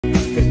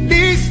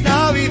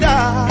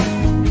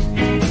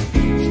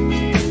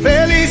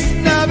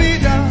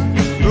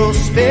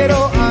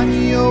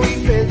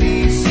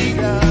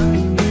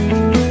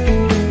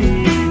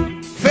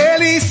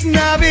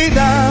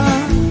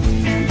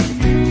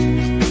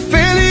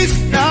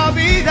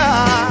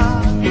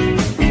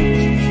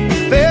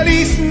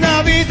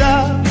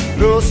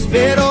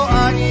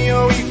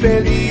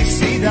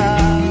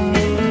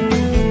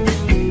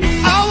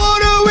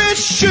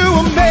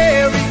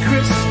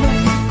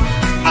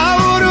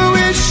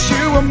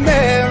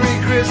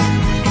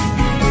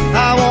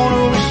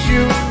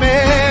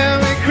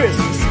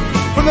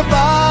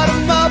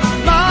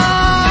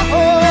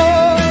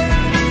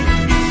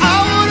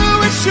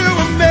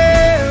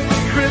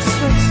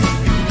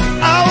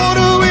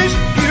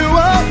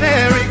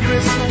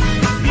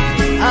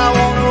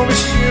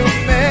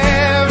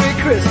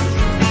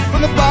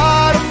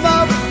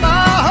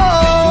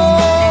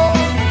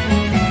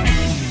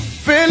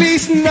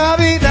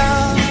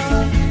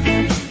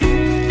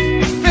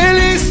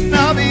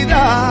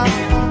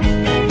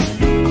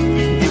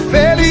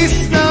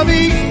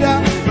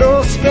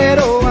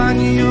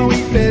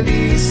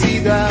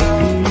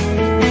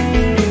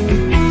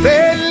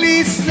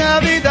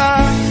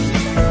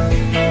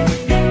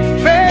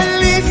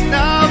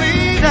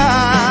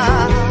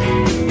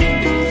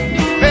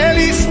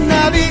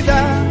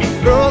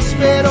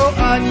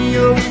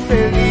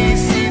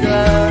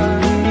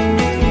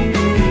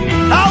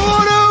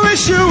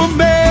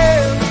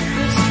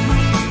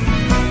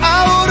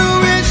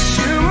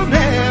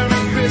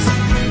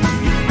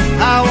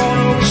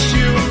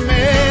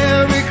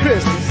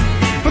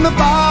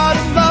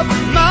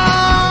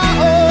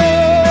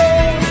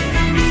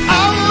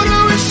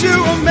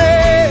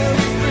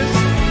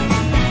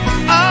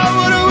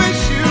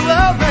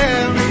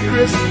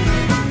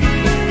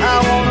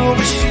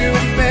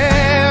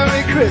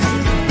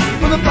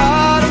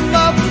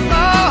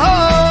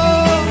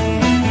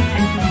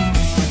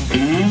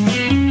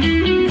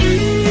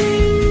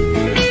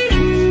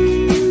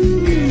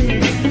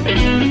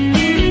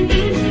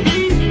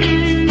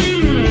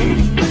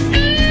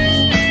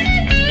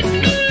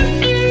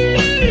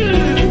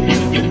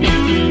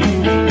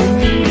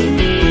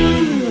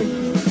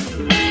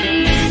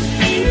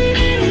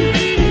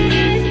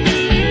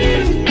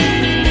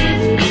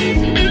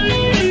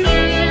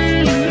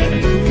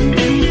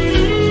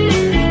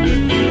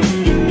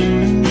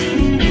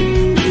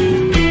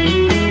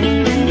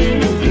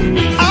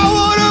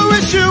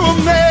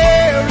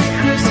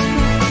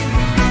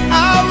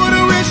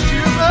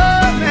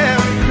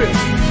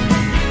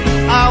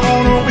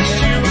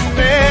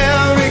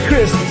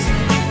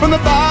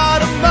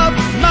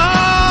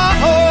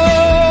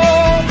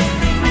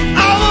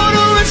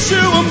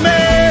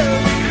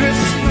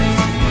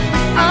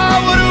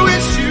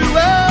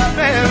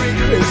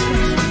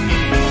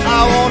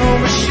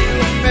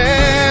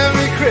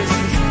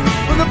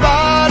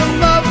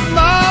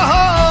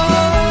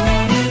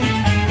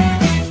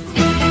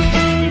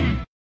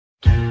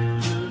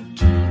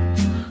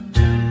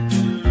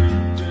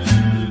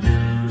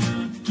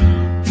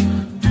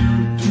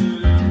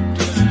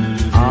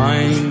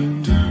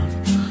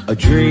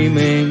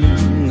dreaming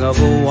of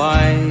a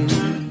white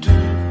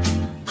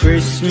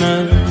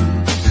Christmas,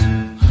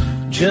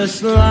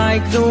 just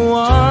like the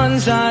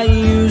ones I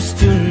used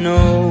to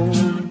know,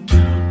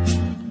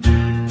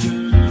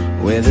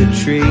 where the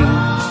tree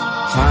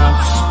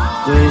tops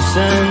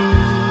glisten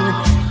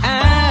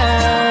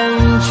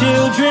and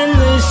children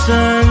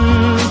listen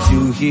to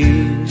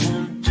hear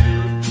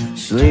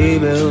sleigh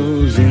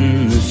bells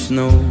in the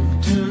snow.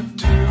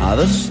 Ah,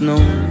 the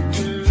snow.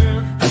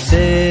 I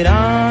said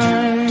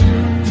I'm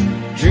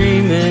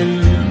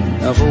dreaming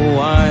of a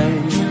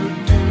white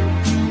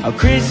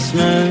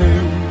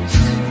Christmas,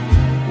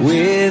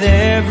 with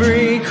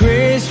every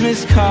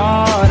Christmas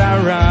card I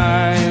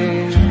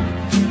write.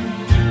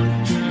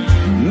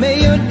 May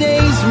your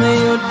days, may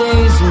your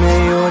days,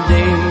 may your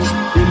days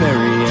be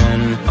merry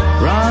and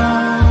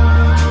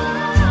bright,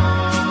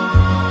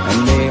 and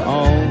may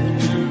all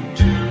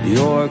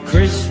your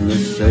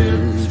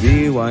Christmases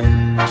be white.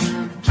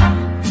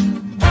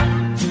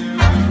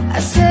 I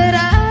said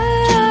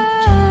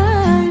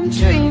I'm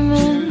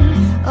dreaming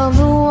of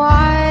a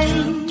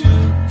white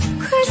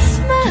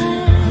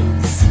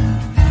Christmas,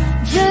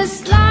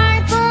 just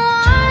like the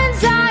ones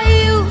I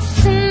used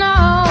to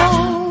know,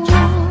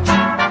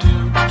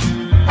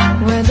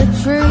 where the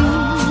tree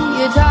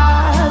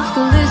tops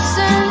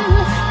glisten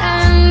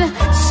and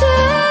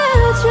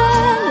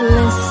children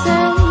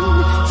listen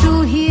to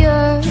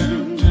hear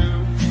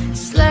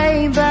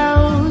sleigh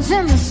bells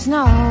in the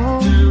snow.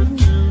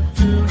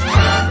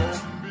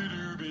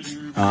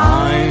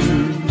 I'm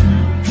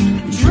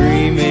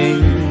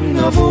dreaming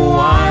of a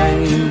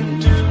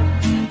white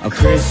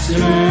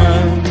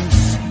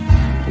Christmas,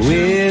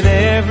 with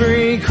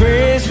every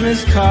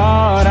Christmas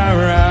card I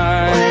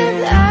write.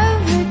 With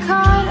every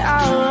card I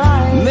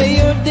write. May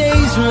your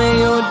days, may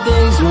your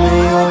days,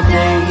 may your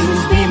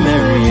days be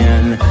merry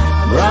and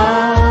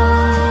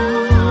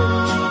bright,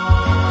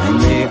 and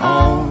may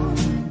all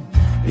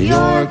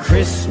your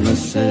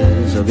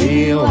Christmases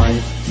be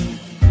white.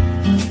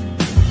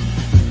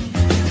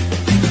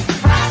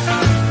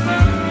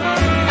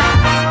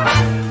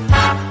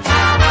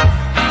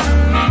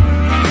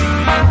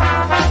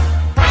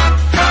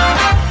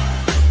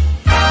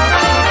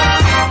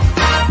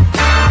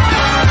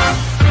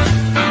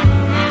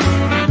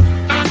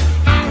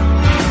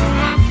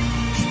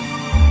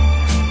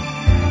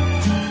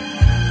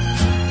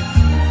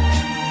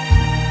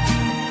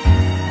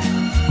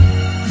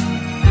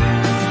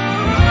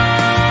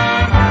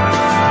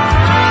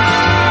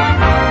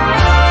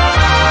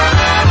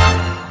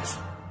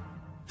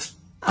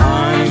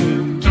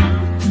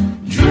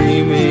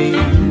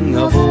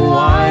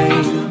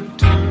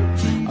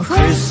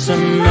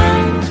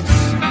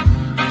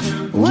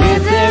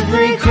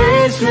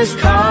 Christmas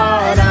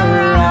card I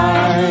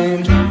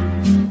write.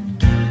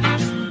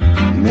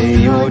 May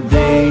your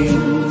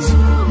days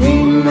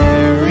be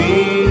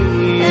merry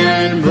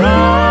and bright,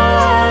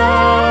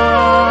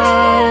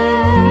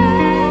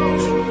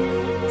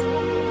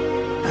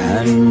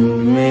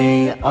 and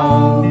may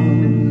all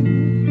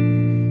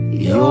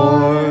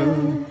your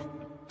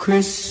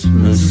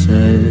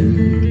Christmases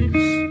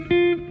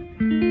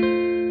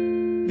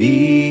be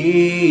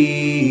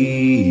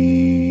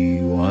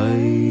white.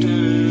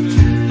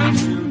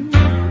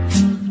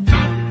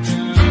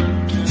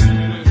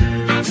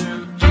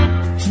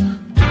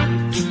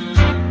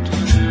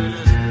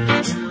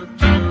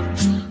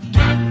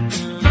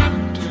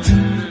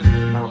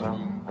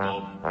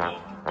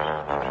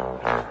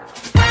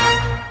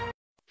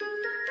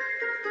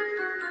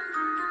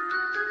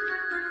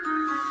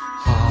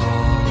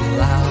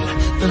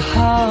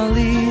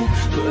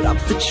 Put up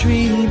the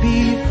tree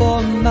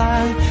before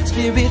my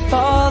spirit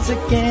falls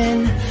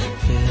again.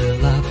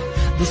 Fill up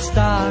the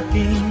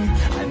stocking.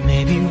 I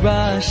may be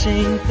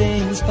rushing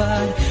things,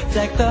 but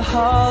deck the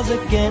halls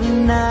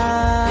again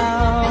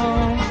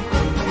now.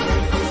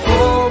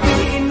 For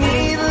we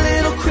need a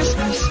little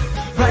Christmas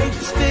right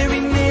this very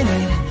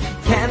minute.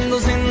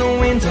 Candles in the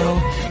window,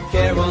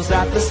 carols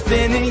at the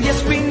spinning.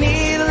 Yes, we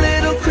need a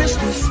little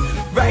Christmas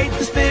right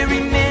this very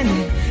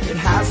minute. It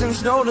hasn't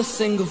snowed a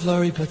single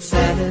flurry, but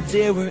Santa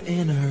dear, we're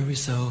in a hurry.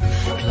 So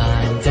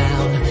climb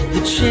down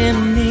the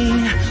chimney,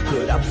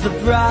 put up the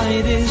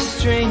brightest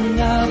string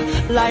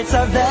of lights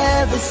I've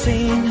ever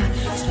seen.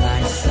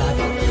 Slice up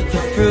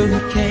the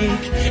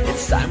fruitcake,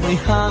 it's time we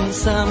hung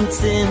some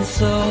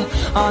tinsel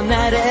on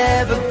that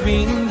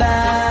evergreen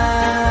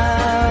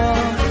bough.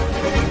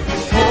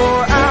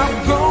 For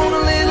I've grown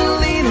a little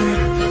leaner,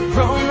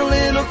 grown a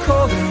little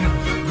colder,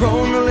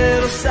 grown a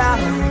little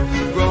sadder,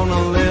 grown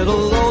a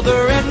little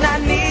older, and I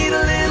need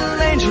a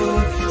little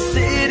angel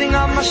sitting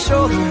on my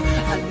shoulder.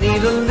 I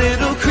need a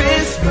little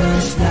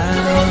Christmas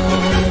now.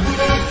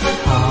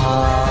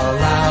 Haul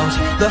out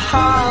the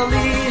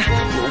holly,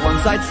 the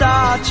ones I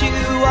taught you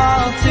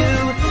all to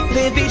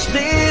live each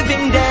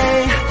living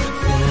day.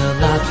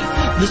 Fill up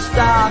the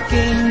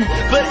stocking,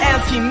 but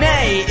Auntie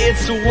May,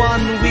 it's 1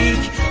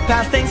 week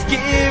past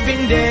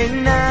Thanksgiving Day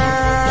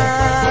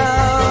now.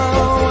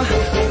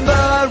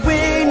 But we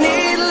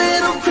need a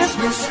little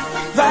Christmas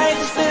right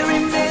this very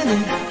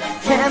minute.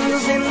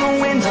 Candles in the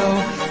window,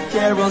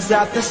 carols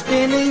that they're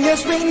spinning.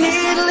 Yes, we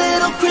need a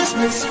little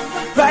Christmas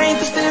right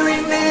this very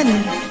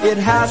minute. It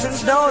hasn't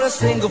snowed a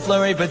single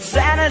flurry, but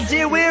Santa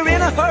dear, we're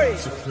in a hurry.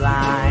 So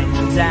flying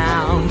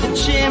down the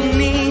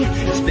chimney,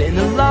 it's been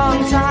a long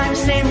time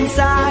since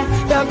I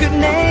felt good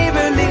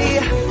neighborly.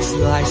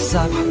 Slice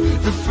up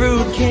the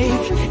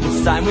fruitcake,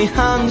 it's time we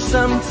hung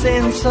some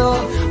tinsel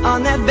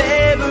on that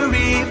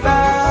bakery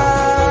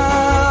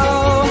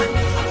bough.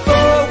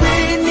 For we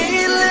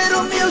need a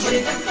little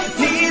music,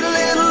 need a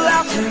little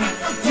laughter,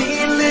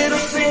 need a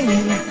little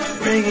singing,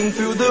 ringing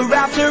through the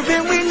rafter.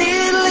 And we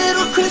need a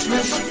little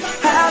Christmas,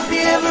 happy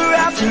ever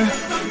after.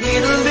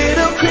 Need a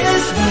little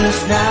Christmas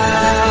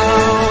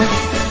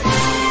now.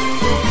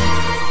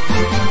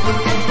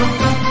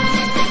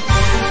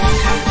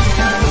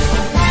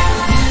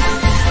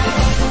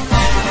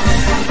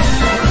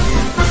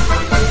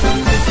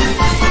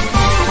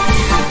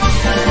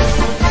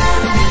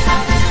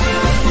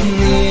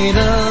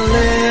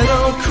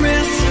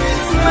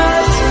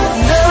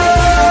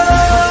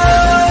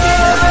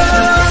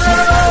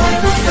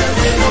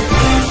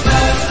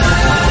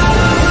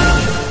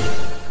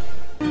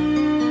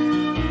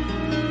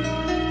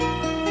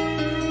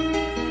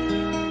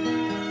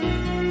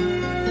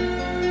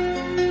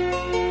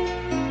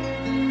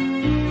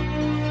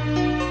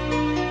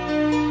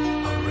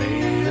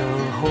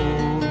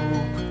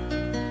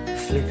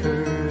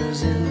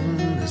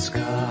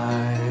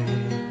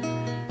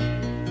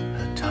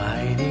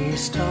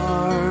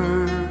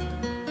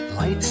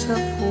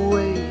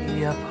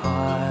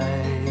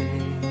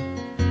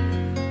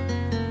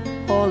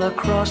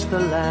 Across the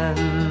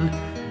land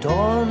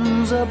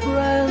dawns a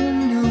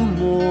brand new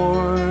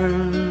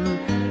morn.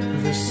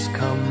 This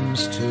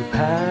comes to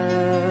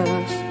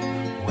pass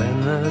when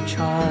the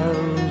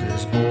child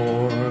is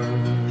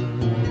born.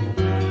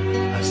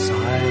 A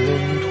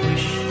silent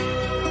wish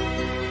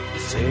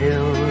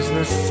sails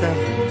the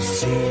seven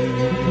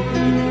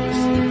seas.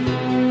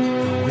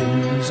 The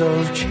winds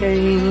of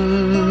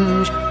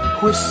change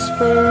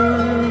whisper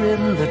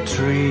in the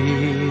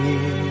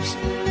trees,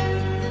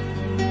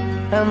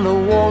 and the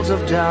walls of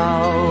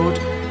doubt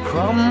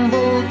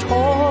crumble,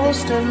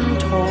 tossed and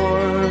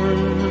torn.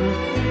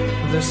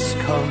 This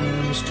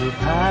comes to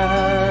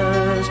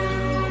pass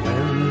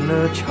when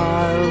the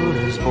child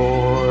is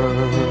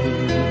born.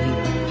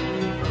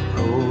 A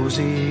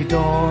rosy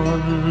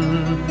dawn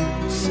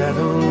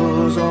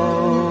settles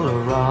all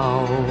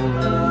around.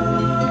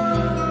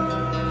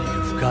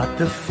 You've got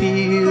to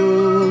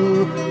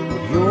feel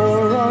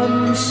you're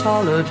on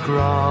solid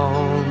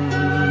ground.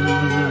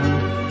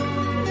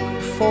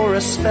 For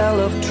a spell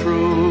of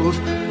truth,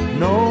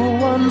 no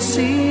one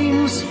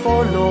seems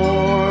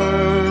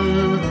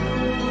forlorn.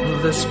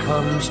 This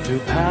comes to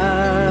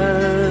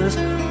pass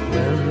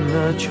when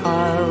the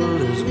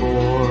child is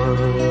born.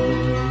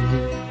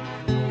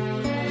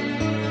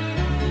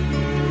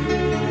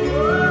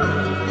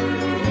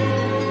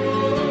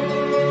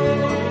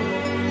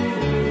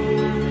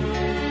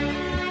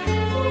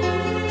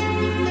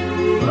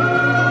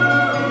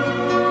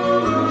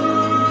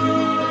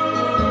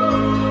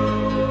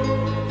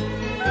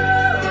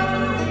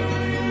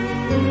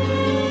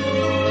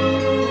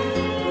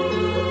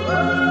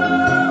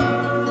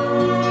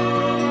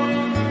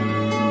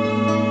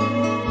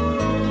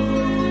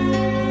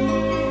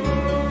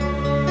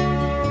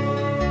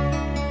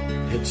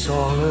 It's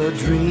all a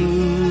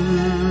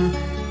dream,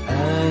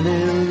 an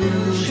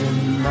illusion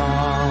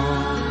now.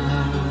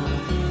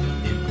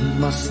 It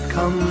must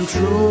come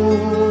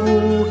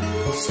true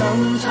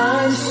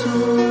sometime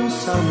soon,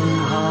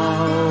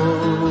 somehow.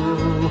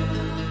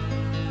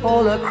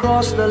 All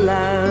across the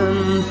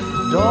land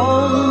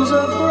dawns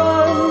a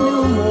brand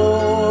new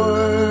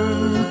morn.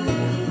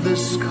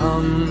 This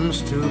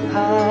comes to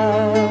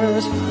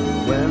pass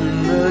when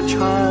the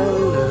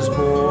child is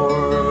born.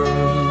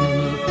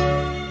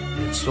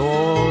 It's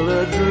all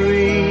a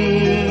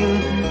dream,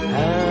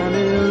 an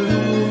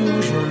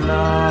illusion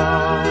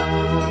now.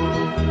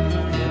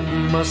 It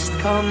must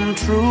come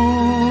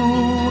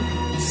true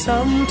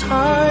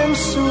sometime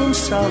soon,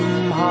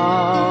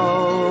 somehow.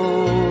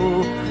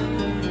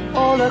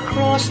 All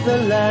across the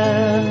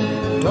land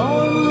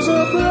dawns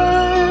a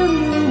brand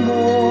new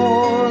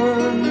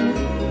morn.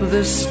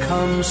 This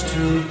comes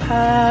to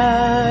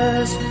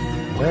pass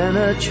when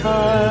a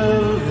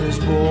child is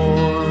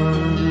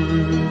born.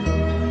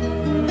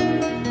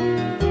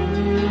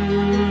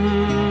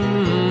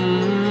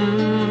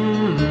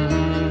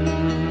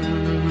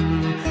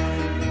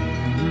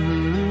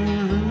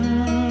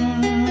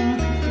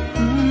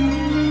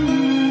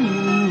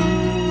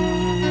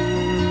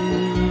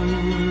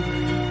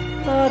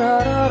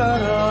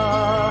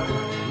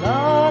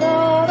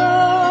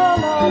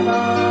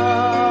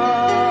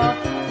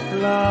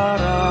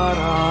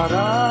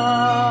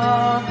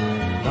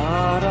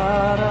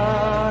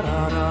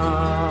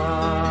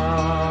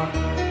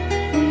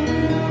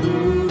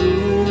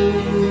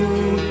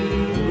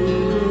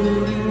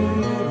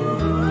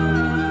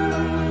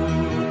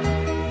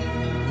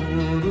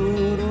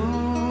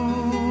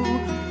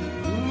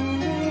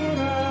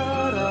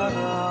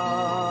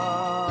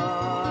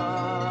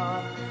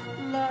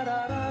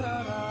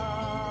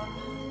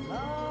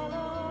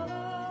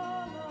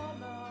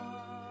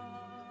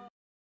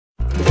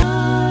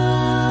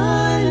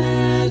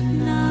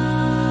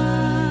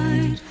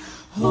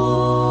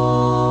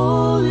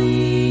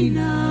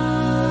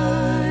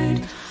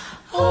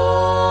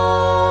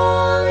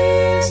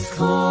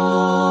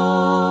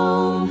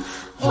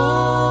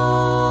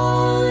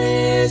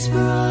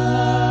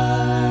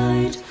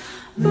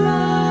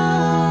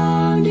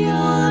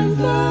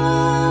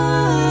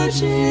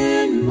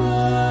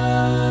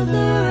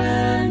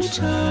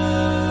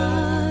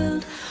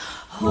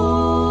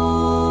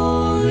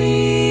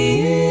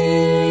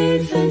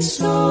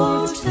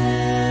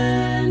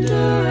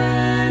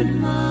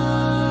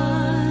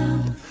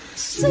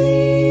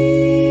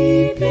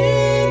 Sleep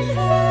in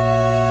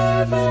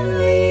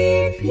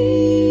heavenly peace.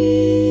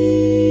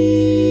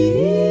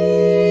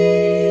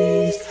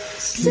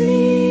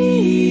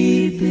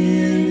 Sleep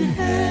in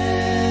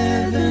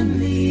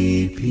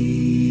heavenly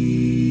peace.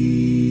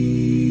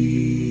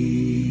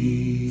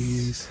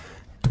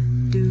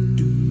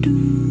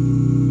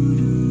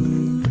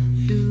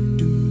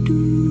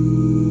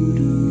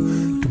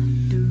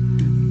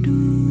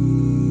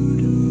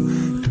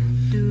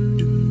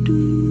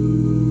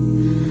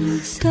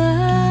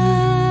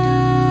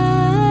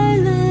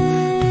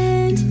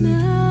 Silent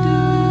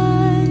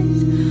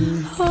night,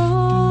 holy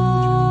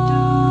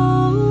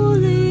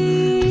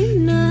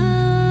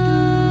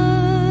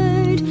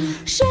night,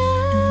 shepherds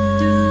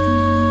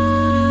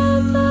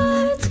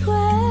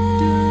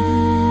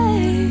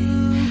wait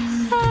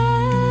at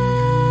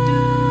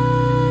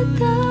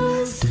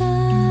the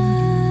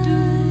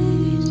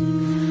side,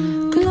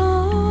 glory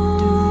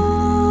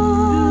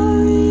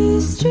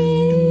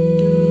stream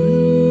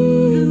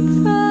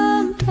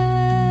from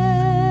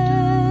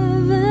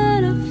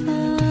heaven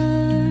afar,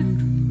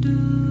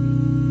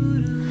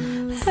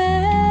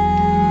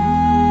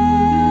 heavenly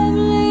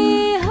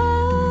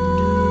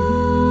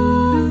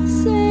hosts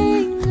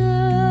sing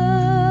hallelujah.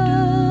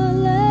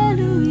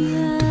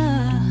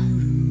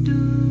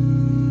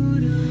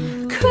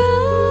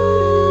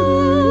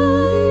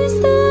 Christ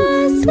the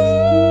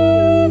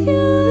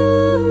Savior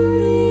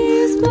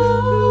is born.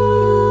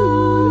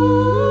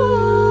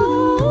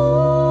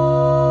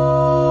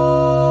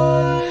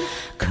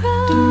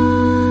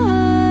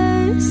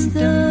 Christ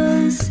the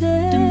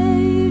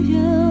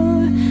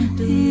Savior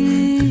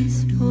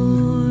is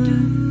born.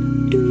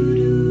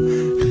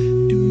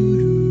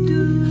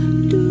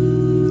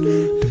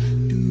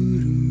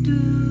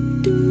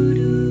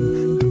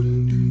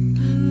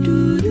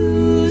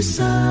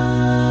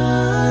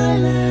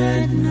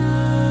 Silent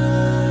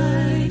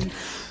night,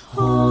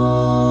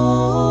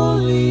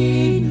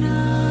 holy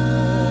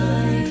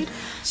night,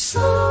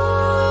 Son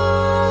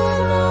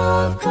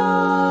of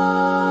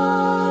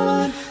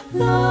God,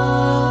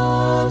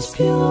 love's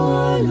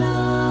pure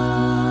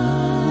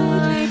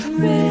light,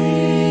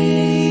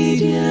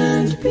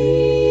 radiant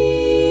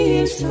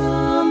beams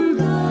from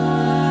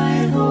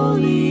thy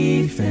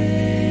holy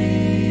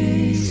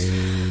face,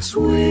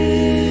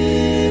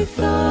 with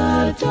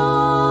the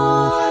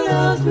dawn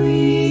of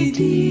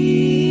redeeming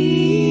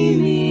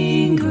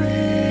grace.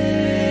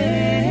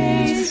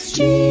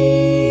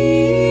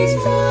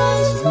 Jesus,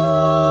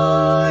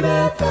 Lord,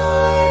 at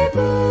thy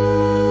birth.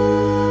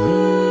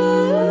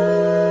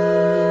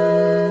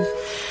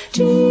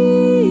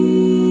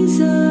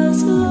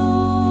 Jesus,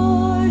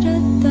 Lord,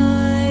 at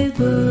thy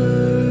birth.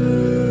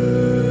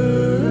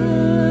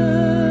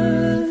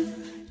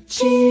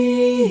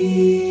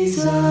 Jesus,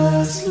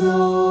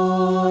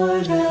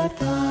 Lord, at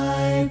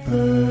thy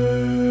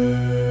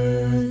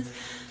birth.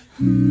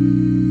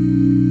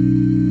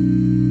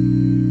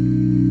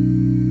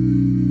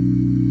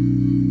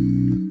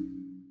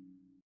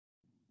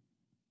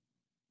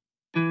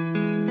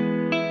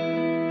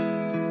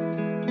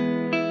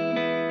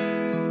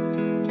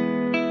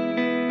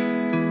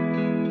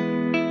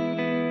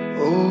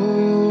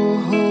 Oh,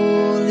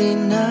 holy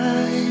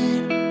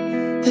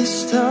night, the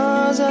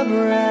stars are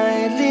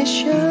brightly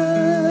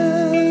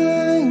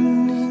shining.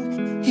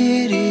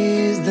 It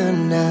is the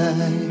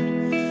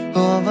night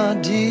of our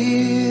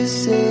dear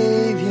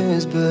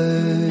Savior's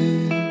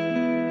birth.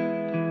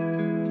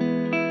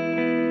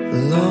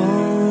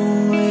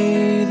 Long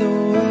lay the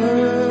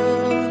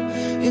world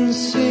in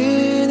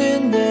sin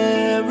and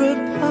error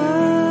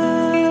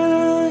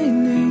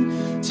pining,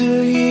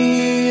 till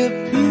He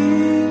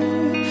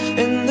appeared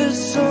and the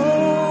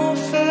soul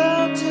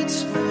felt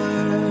its birth.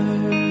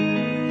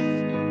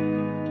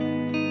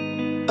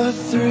 A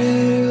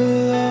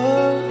thrill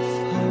of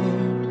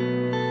hope,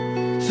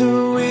 the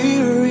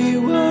weary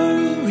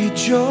world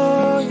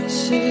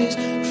rejoices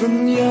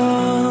from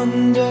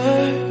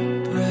yonder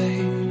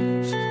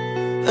praise.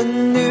 A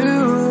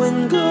new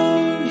and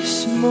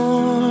glorious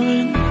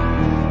morn.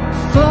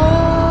 Fall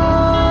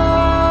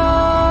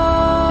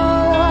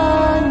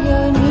on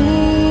your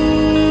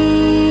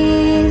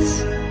knees.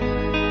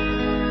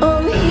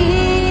 Oh,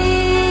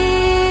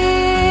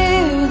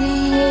 hear the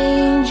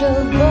angel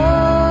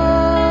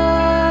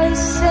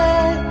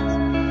voices.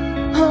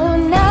 Oh,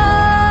 night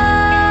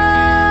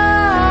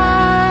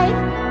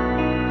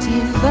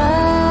divine.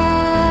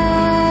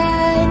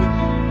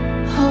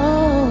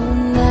 Oh,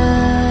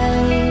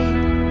 night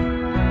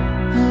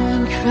when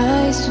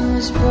Christ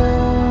was born.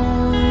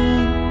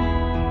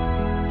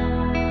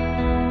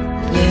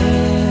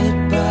 Led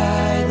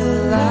by the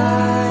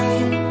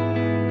light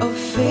of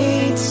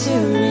faith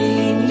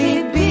serenely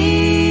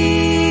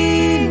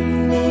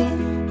beaming,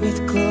 with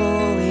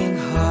glowing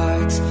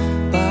hearts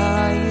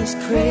by His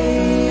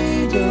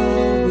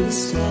cradle we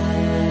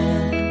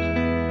stand.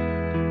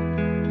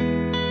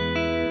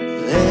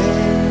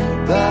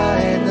 Led by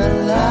the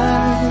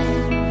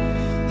light,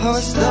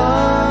 our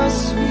stars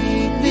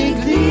sweetly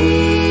gleaming.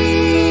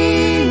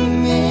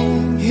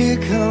 Here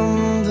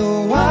come the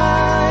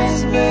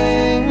wise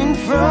men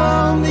from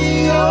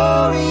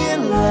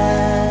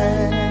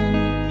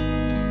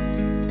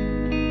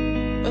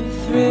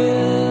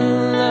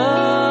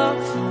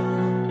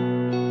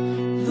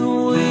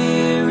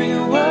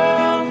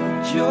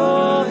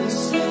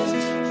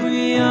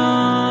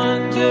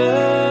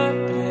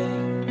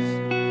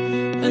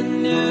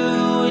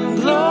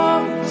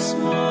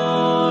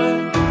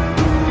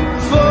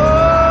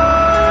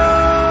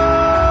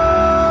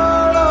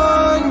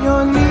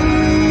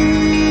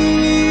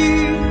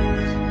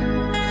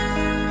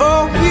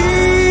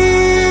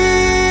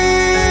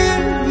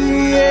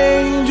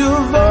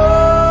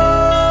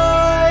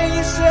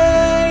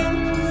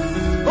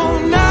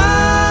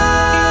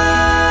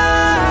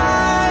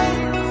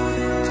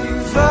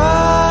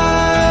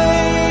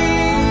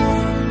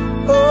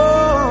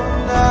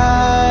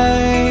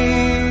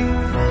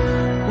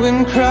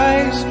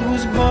Christ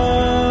was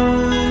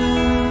born.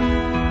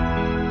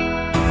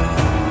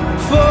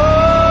 Fall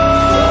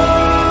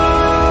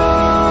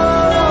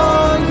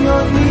on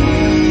your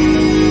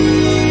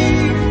knees.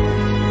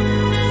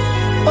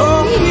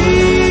 Oh,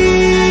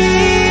 hear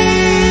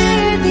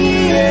the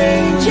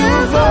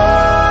angel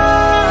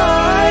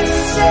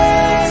voices.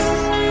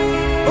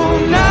 Oh,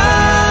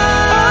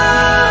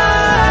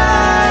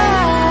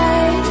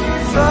 night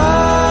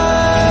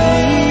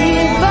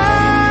divine.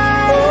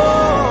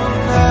 Oh,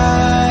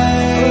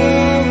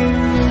 night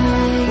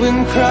when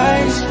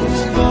Christ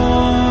was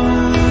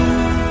born.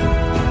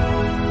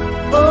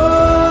 Oh,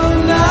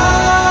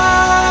 night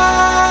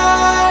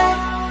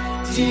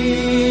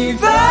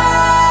divine.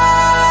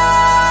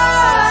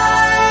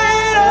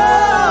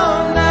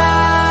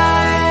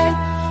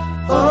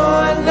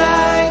 Oh,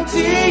 night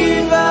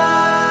divine.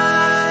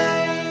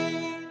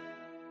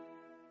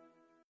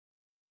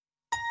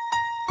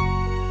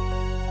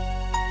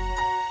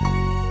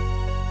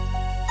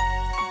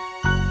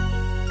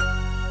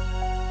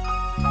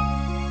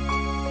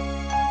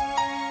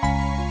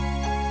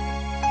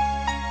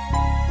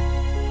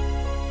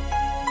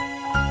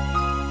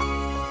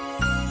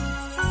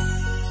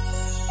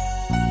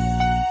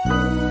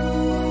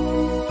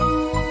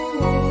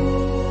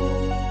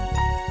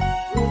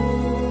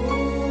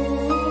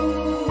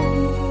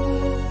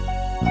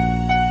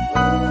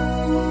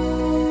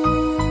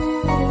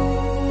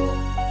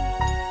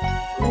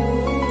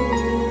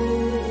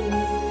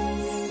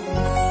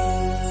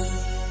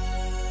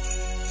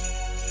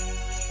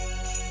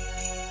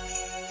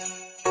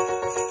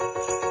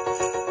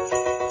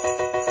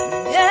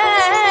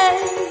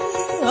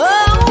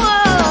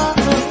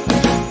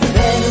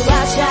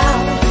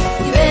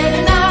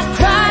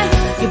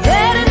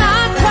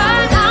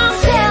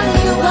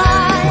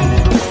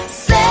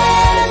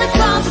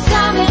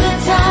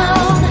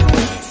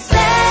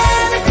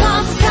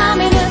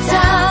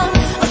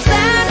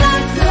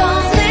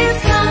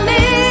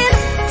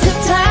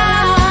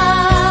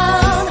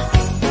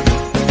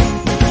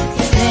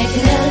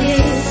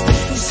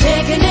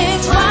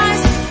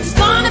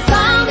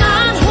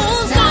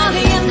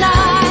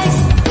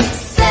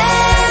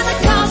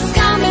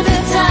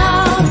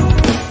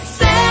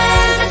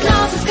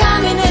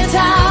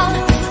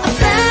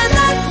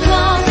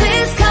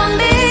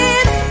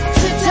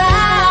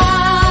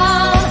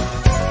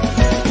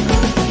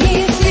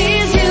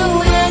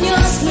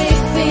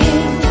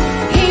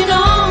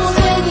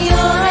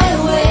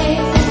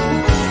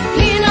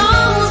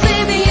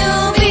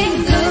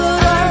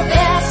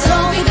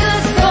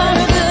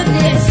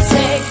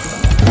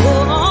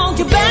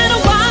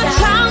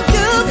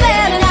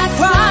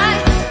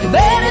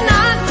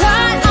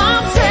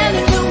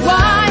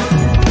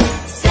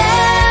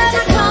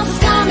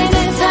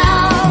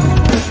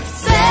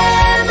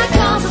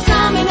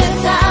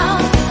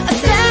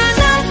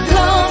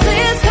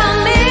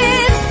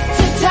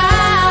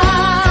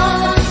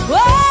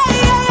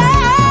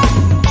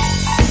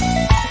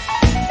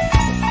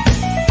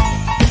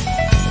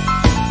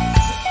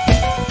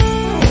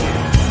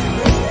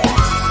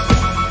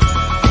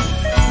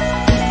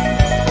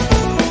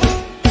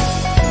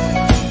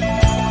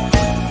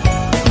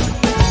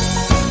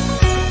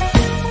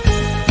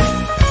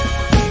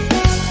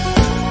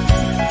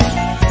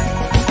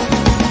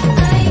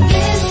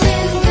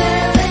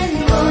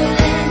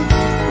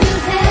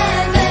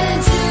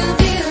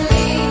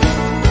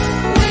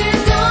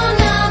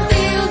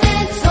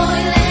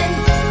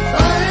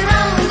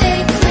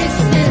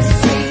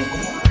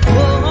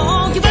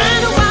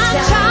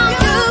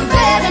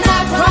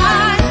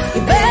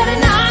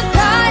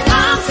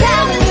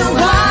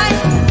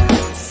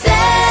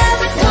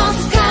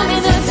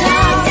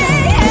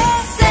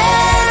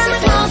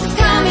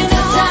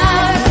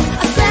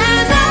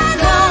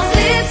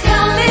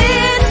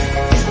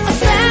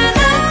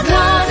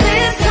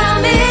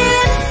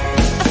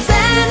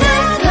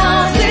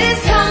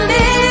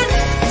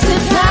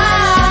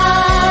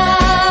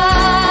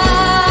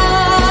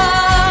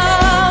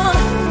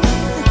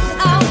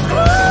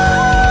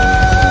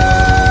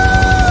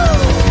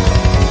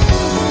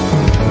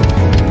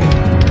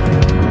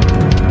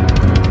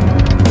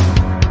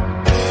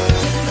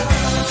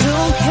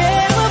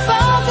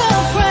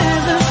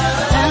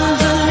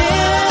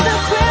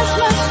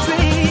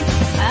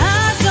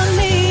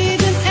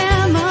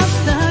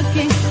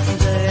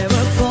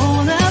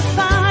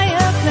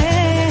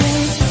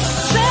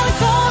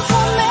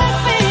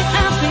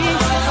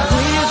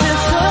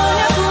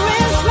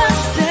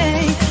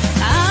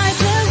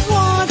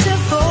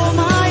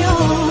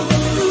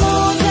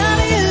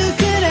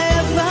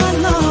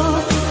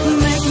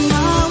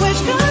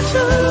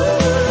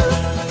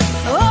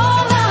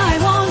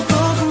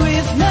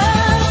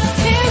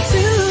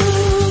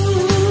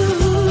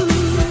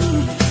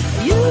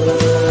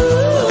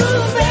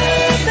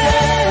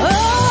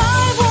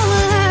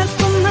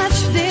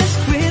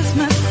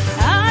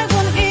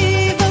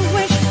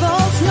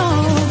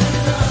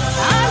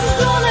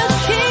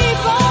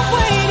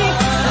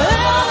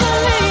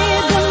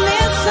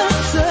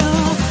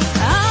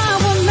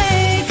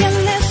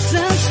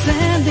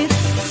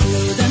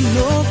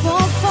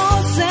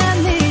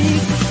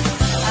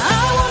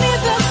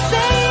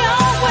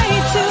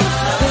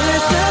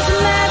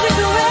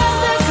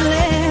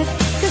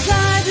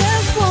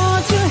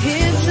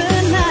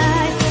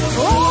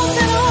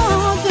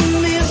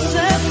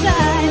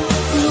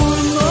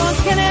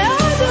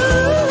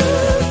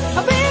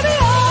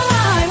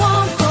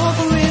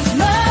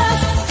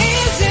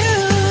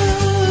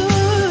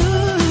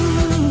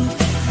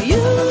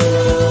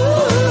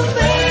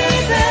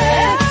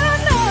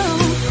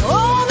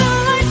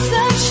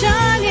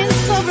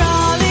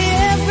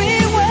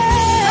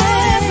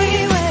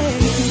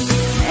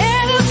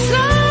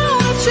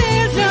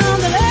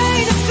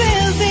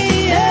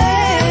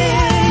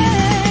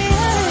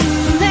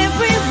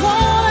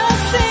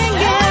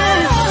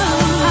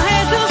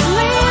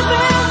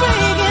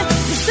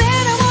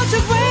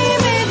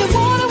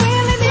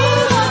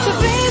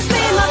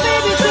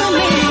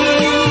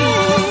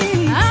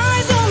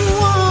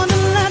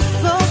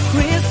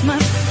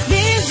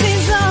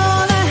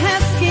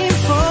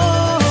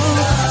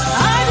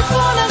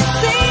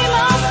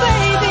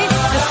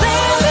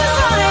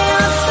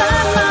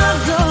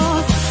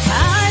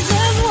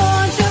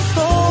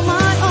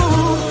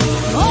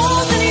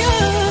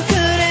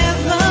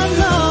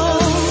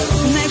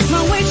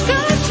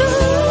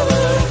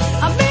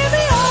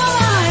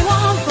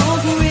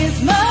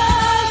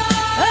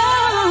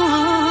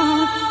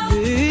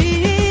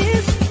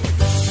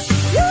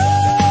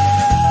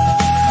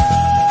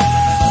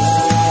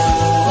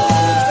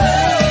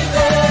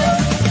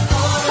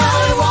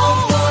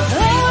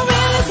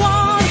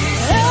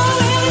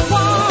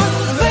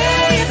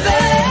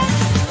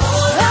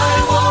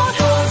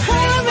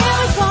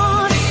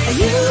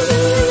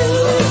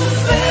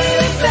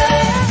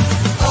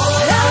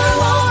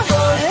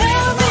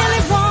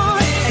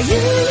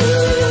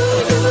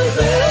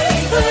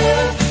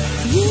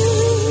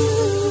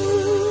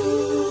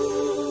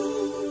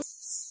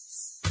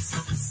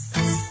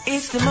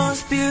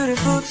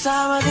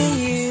 time of the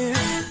year.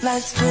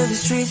 Lights fill the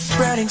streets,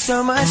 spreading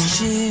so much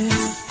cheer.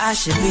 I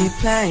should be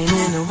playing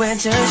in the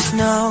winter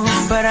snow,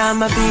 but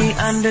I'ma be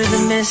under the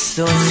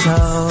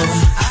mistletoe.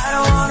 I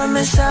don't wanna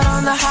miss out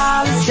on the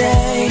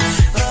holiday,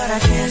 but I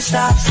can't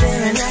stop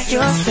staring at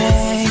your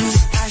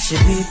face. I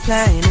should be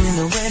playing in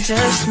the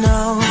winter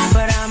snow,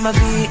 but I'ma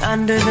be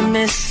under the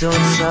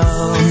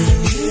mistletoe.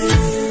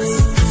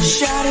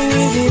 Shawty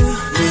with you,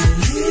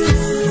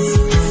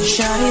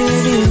 shawty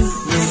with you,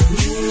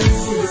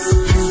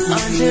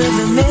 under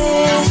the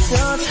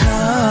mistletoe.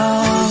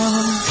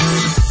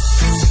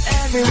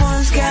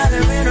 Everyone's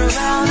gathering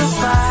around the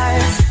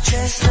fire,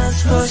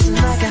 chestnuts roasting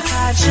like a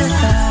hot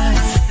July.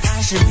 I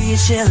should be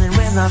chilling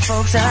with my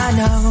folks I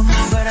know,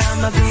 but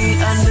I'ma be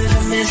under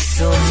the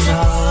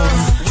mistletoe.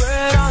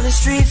 Word on the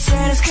street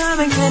said it's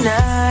coming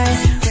tonight.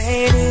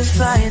 Rain is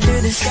flying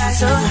through the sky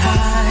so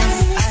high.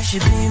 I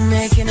should be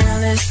making a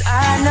list, I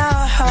know,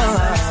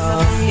 but I'ma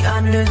be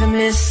under the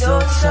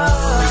mistletoe.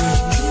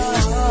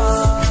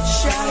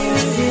 Shawty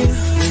with you,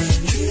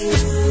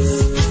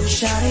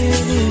 shawty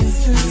with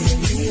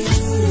you,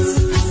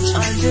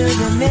 under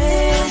the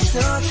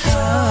mistletoe.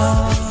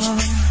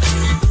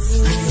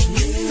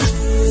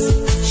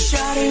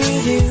 Shawty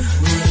with you,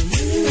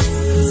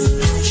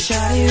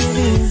 shawty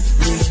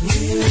with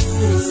you,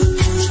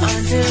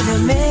 under the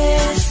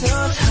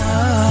mistletoe.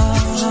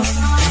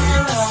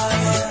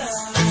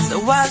 The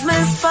wise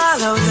men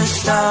follow the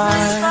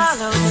stars,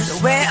 the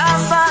way I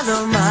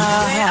follow my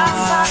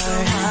heart,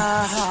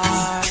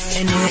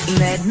 and it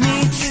led me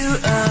to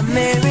a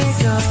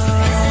miracle.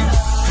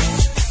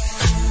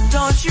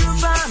 Don't you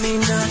buy me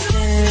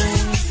nothing,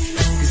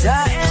 'cause I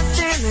am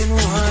feeling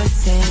one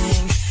thing.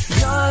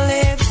 Your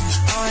lips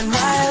on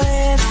my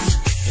lips,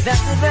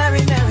 that's a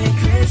very Merry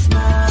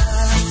Christmas.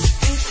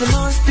 It's the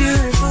most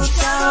beautiful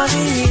time of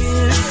the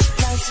year.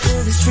 Lights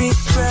fill the streets,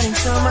 spreading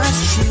so much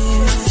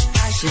cheer.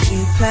 I should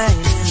be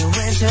playing in the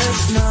winter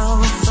snow,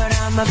 but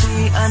I'ma be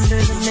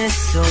under the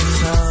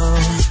mistletoe.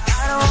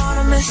 I don't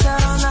wanna miss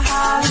out on the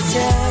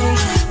holiday,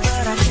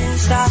 but I can't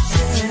stop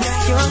staring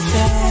at your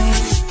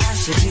face. I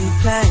should be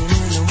playing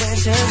in the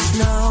winter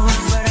snow,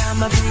 but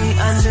I'ma be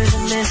under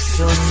the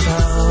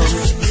mistletoe.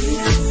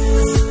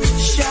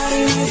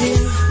 Shawty with you,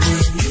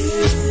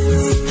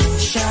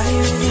 shawty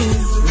with you,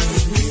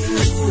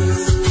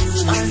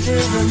 under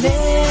the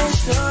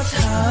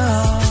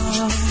mistletoe.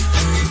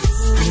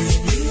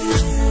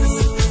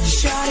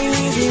 Shawty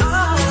with you,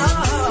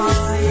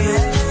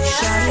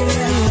 shawty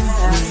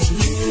with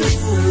you,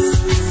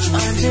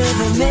 under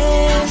the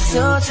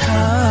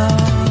mistletoe.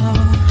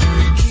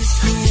 Kiss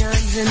me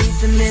underneath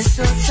the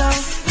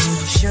mistletoe.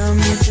 Show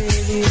me,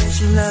 baby, that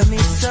you love me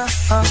so.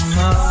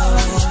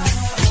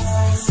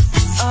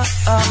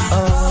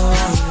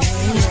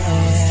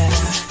 Yeah.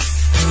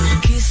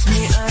 Kiss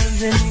me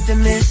underneath the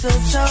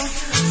mistletoe.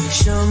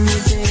 Show me,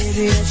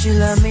 baby, that you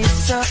love me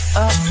so.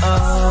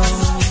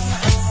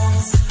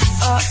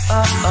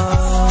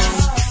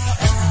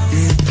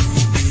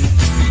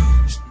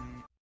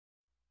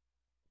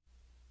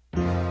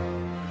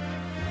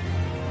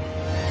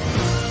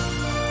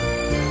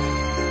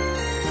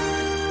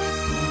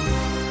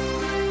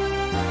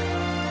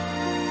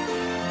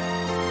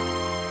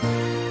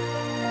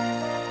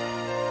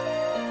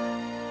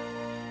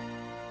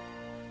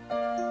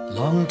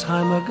 Long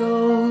time ago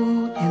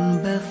in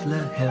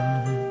Bethlehem,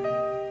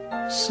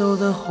 so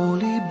the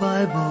Holy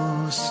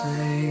Bible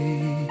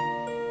say,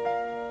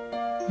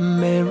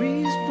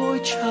 Mary's boy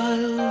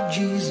child,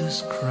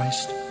 Jesus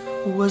Christ,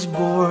 was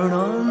born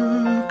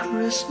on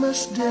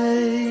Christmas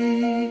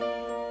Day.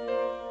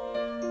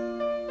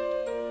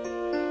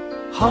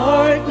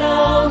 Hark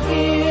now,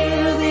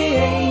 hear the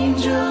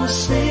angels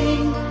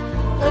sing,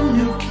 a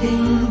new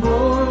King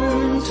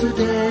born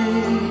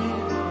today,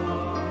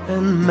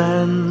 and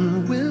man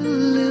will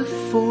live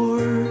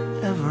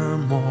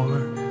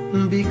forevermore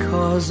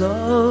because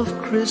of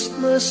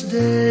Christmas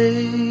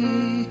Day.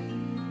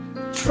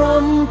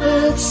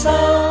 Trumpets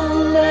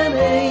sound and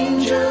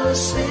angels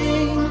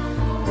sing,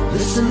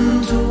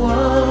 listen to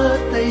what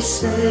they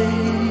say,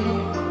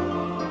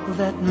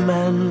 that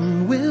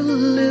man will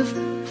live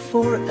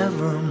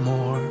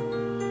forevermore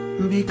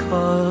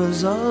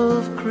because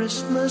of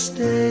Christmas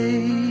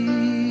Day.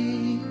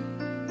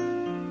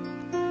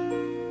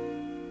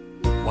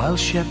 While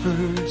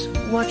shepherds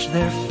watch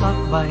their flock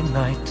by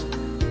night,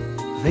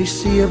 they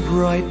see a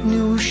bright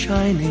new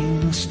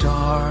shining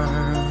star.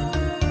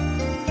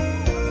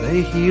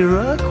 They hear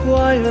a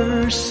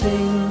choir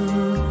sing,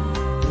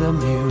 the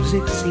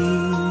music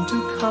seemed to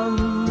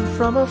come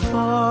from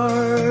afar.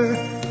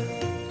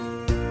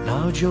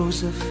 Now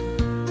Joseph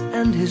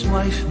and his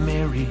wife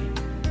Mary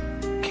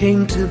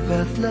came to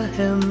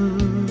Bethlehem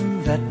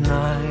that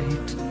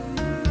night.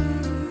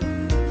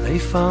 They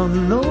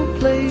found no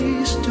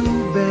place to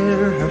bear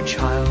her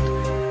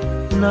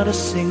child, not a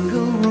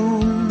single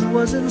room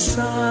was in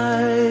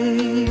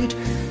sight.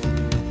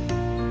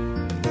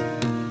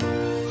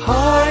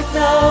 Hark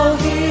now,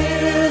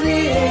 hear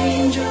the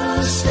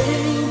angels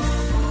sing,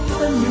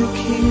 a new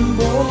King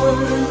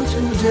born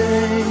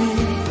today,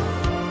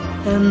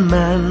 and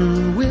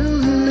man will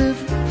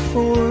live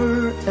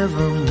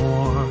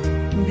forevermore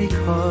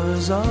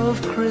because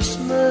of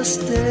Christmas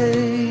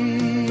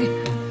Day.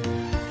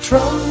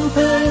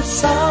 Trumpets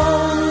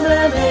sound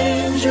and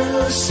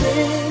angels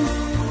sing,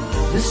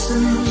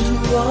 listen to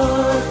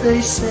what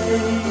they say,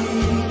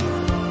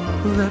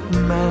 that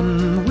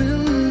man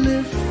will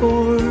live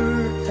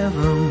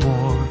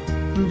forevermore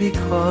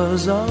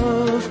because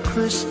of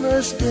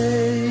Christmas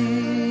Day.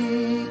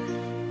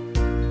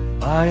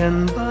 By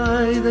and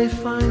by they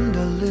find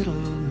a little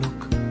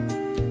nook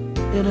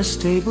in a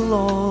stable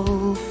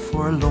all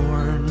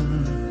forlorn,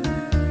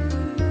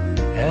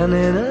 and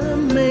in a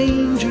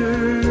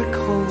manger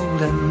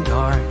cold and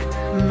dark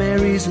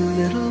Mary's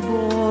little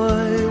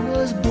boy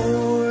was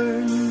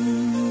born.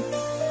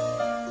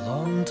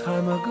 Long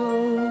time ago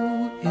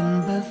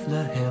in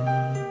Bethlehem,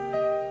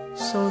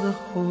 so the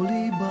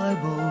Holy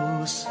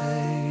Bible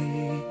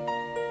say,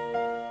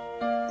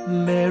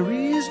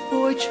 Mary's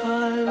boy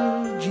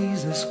child,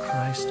 Jesus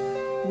Christ,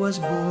 was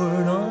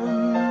born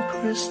on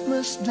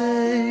Christmas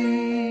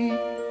Day.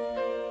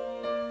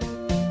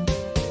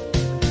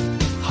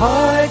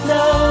 Hark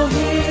now,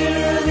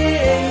 hear the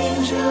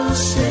angels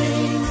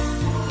sing,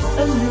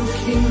 a new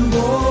King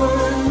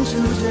born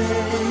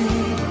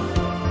today,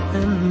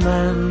 and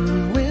man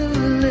will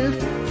live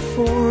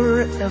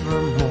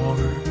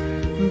forevermore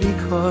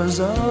because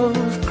of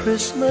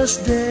Christmas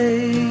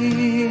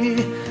Day.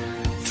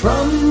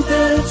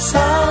 Trumpets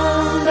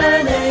sound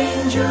and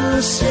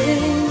angels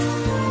sing,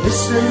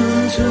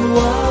 listen to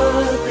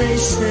what they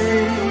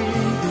say,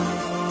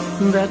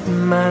 that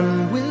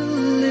man will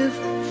live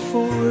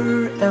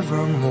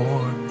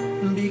forevermore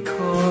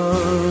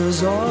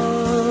because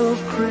of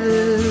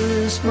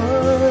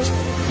Christmas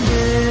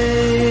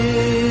Day.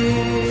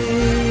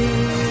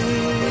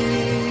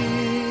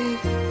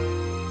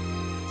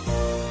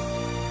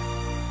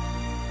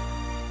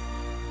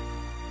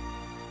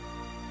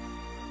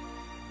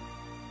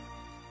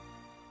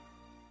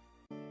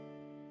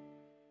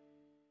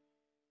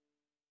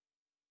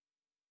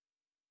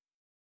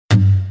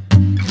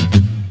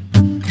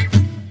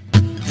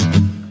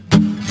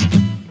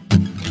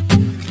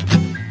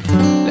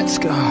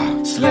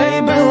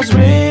 Sleigh bells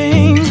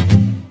ring,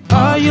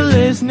 are you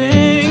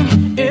listening?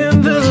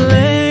 In the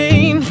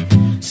lane,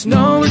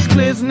 snow is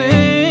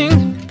glistening,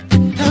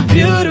 a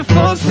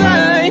beautiful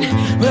sight.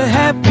 We're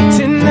happy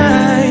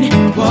tonight,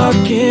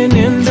 walking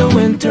in the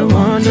winter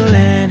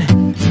wonderland.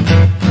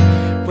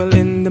 Well,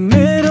 in the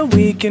middle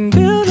we can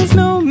build a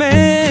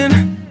snowman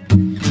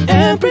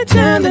and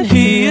pretend that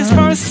he is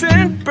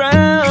Parson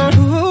Brown.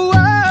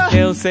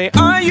 He'll say,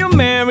 are you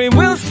married?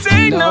 We'll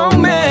say, no,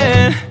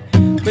 man.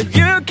 But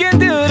you can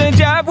do the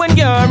job when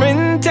you're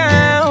in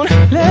town.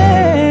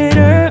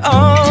 Later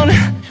on,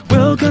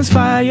 we'll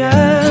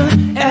conspire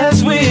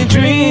as we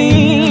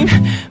dream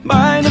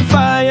by the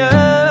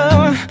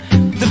fire.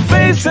 The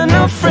faith's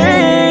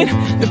unafraid,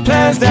 the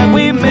plans that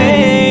we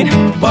made,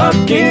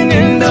 walking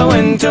in the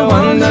winter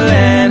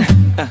wonderland.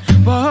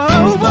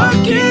 Whoa,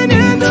 walking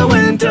in the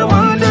winter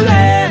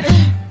wonderland.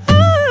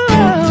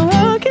 Oh,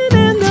 walking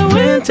in the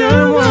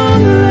winter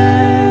wonderland.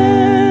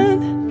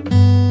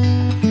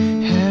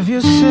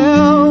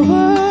 Yourself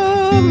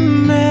a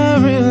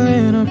merry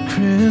little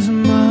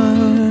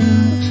Christmas.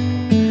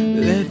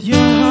 Let your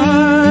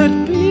heart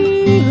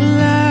be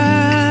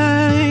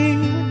light.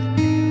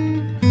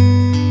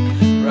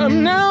 From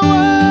now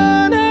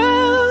on,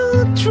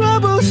 our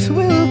troubles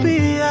will be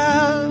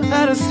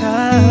out of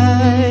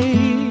sight.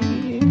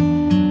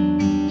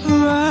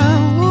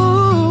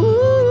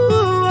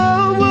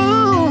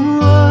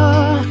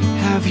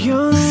 Have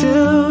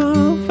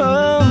yourself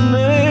a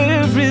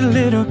merry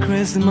little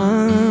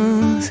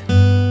Christmas.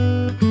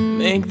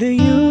 Make the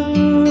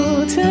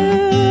Yuletide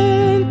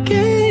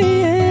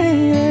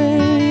gay.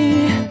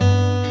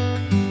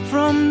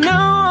 From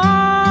now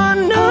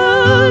on,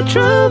 our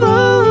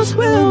troubles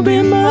will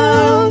be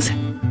miles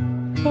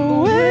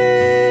away.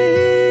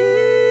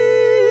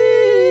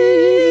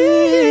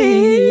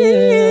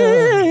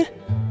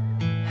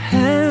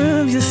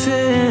 Have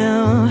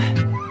yourself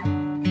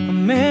a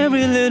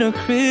merry little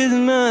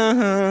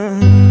Christmas.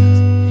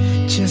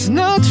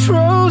 Chestnuts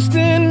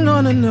roasting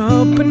on an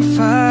open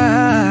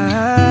fire,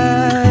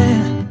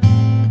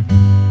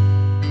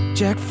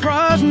 Jack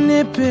Frost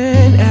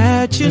nipping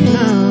at your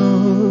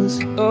nose.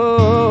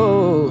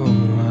 Oh,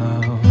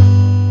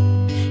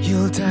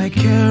 Yuletide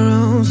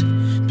carols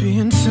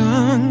being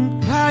sung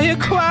by a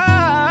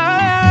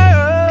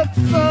choir of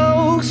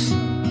folks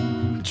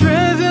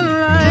dressing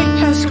like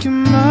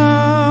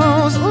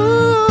Eskimos.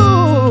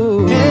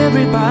 Ooh,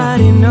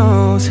 everybody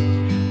knows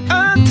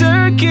a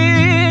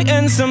turkey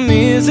and some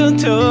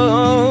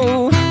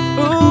mistletoe.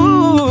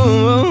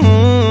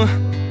 Ooh,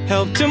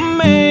 help to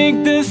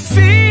make the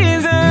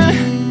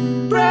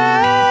season bright.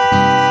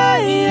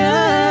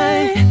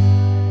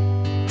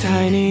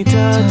 Tiny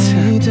tots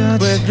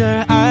with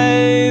their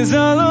eyes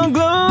all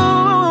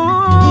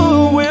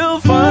aglow will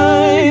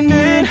find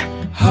it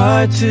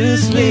hard to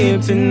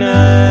sleep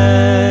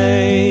tonight.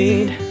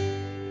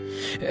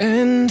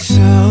 And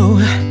so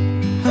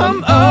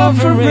I'm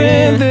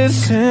offering with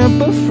this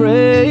simple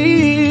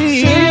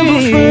phrase,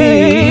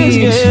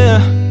 yeah.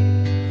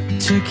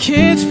 To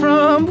kids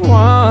from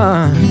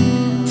 1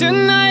 to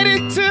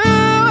 92.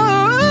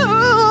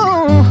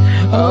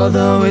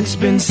 Although it's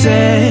been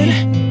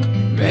said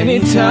many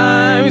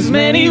times,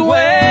 many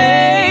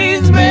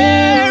ways,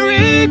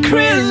 Merry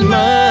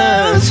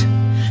Christmas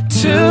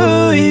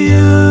to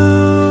you.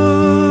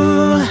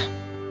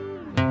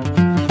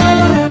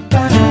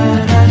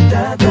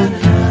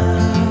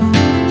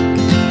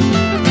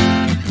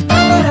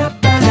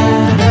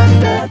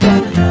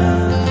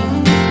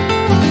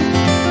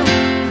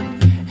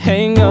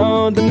 Hang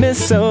on the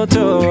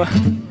mistletoe,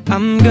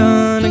 I'm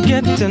gonna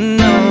get to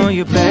know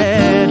you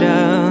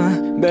better,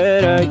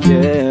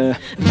 yeah.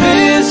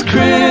 This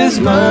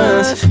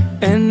Christmas,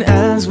 and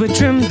as we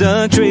trim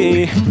the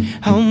tree,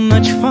 how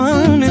much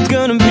fun it's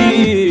gonna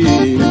be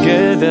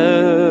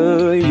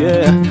together,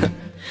 yeah.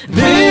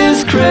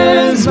 This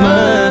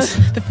Christmas,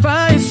 the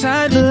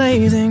fireside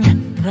blazing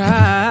bright,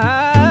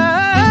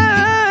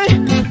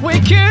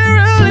 we're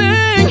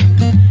caroling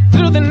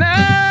through the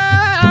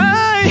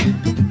night,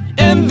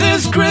 and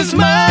this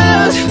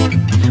Christmas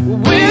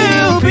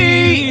will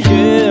be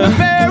a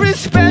very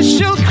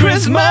special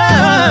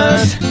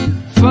Christmas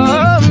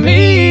for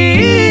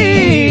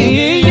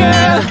me,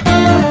 yeah.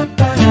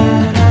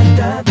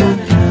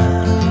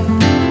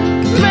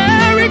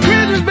 Merry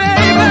Christmas,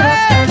 baby.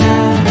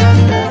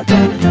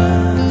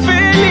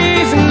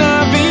 Feliz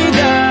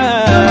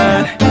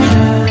Navidad.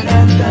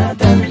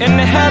 And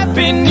a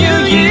Happy New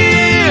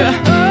Year.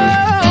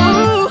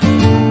 Oh,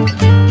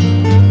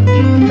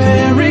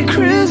 Merry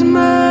Christmas.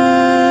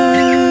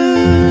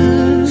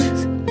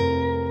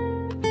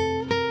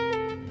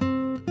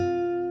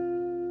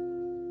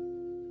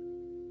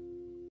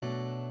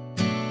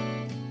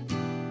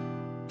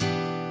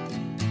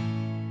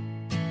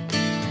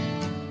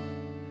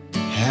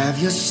 Have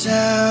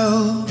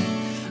yourself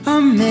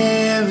a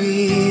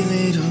merry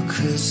little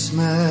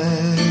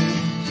Christmas.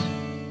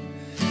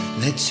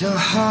 Let your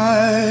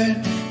heart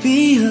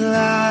be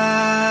light.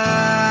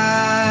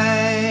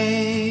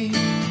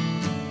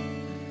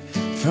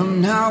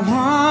 From now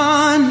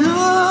on,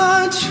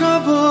 our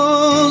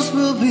troubles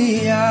will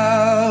be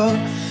out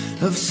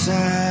of sight.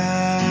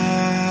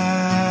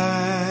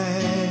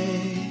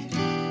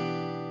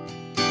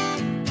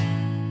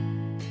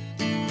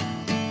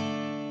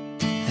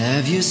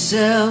 Have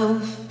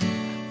yourself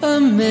a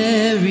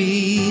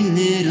merry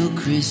little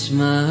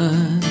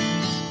Christmas.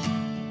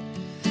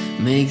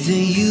 Make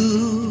the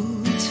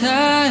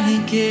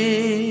Yuletide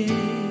gay.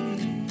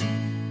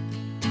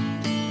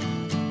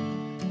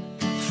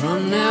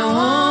 From now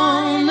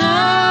on,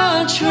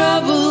 our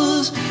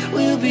troubles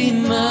will be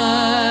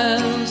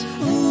miles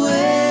away.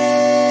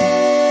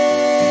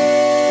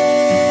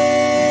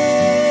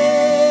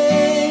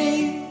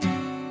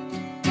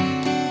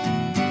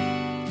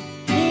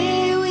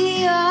 Here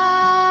we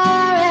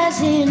are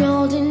as in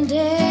olden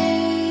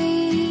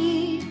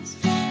days,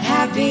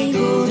 happy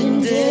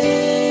golden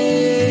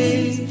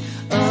days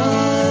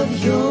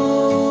of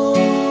yore.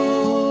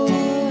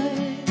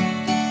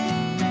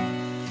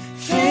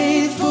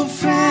 Faithful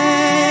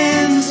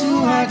friends who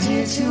are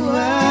dear to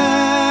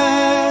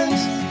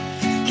us,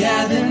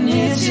 gather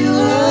near to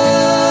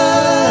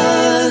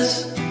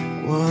us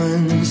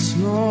once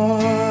more.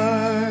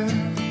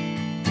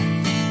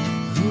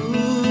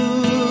 Ooh.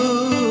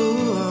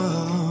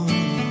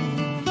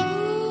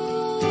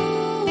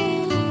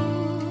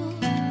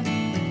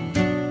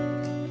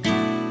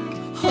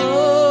 Oh,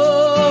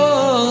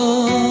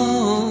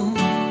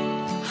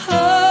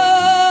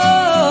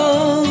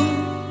 oh,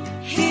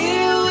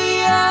 here we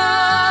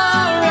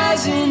are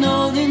as in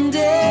olden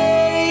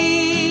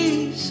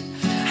days,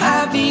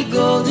 happy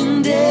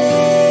golden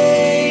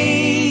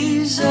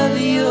days of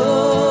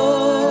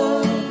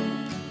yore.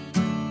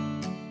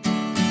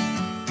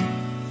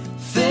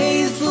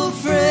 Faithful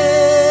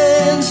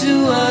friends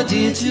who are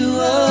dear to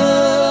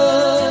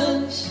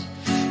us,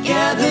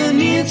 gather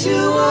near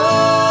to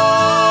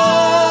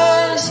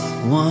us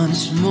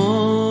once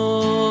more.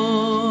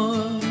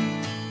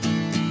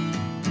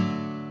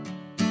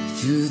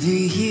 Through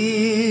the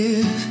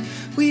years,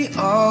 we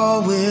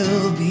all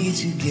will be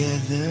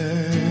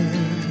together,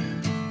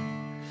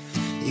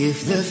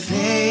 if the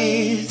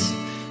fates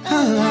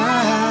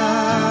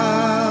allow.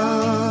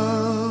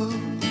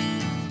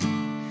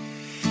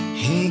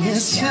 Hang a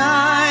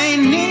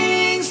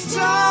shining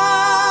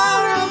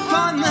star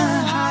upon the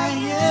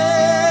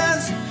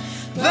highest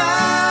bough,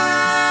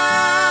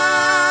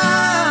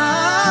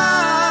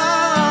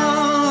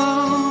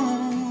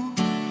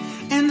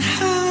 and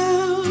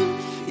have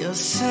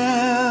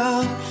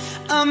yourself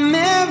a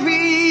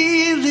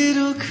merry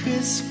little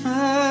Christmas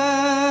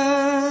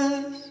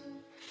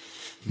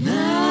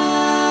now.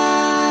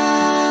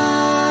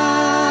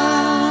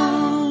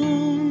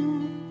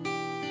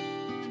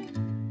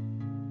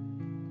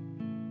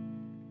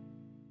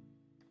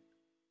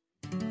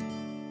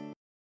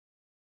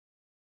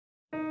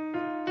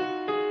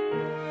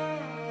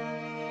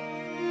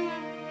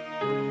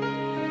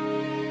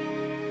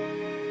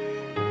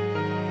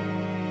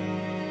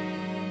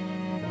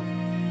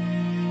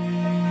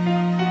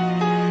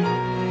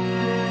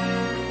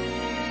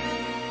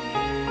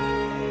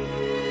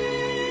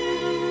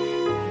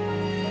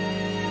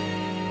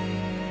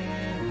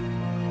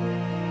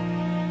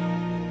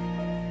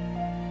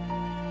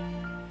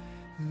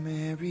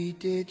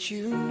 did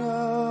you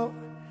know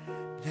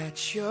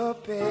that your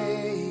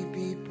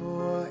baby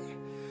boy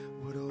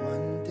would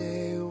one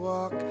day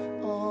walk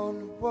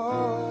on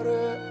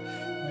water?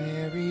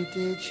 Mary,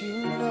 did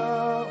you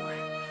know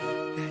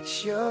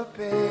that your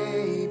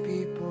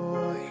baby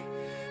boy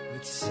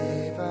would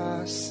save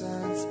our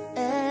sons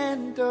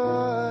and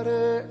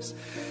daughters?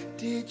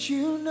 Did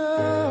you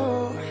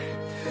know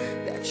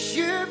that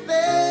your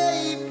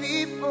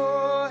baby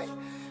boy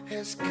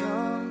has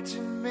come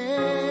to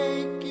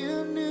make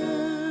you new?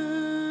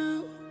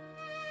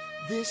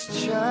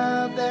 This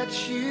child that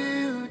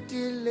you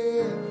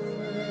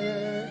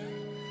deliver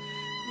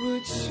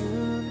would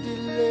soon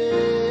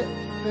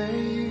deliver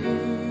you.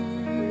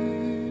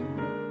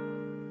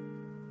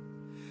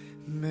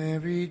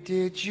 Mary,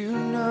 did you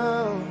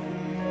know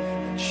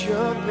that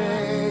your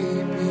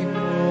baby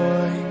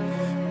boy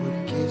would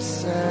give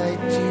sight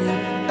to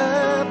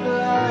a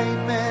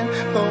blind man?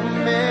 Oh,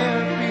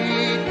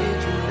 Mary, did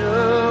you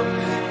know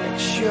that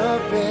your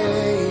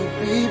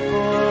baby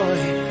boy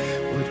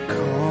would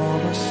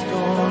calm a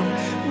storm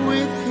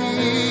with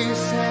his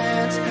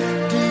hands?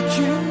 Did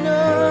you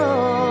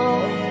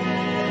know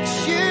that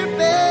your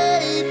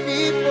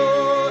baby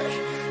boy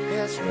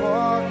has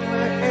walked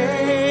where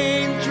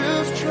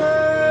angels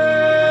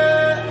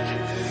trod?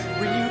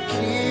 When you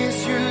kiss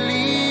your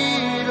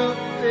little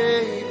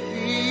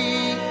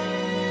baby,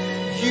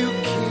 you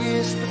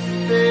kiss the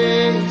face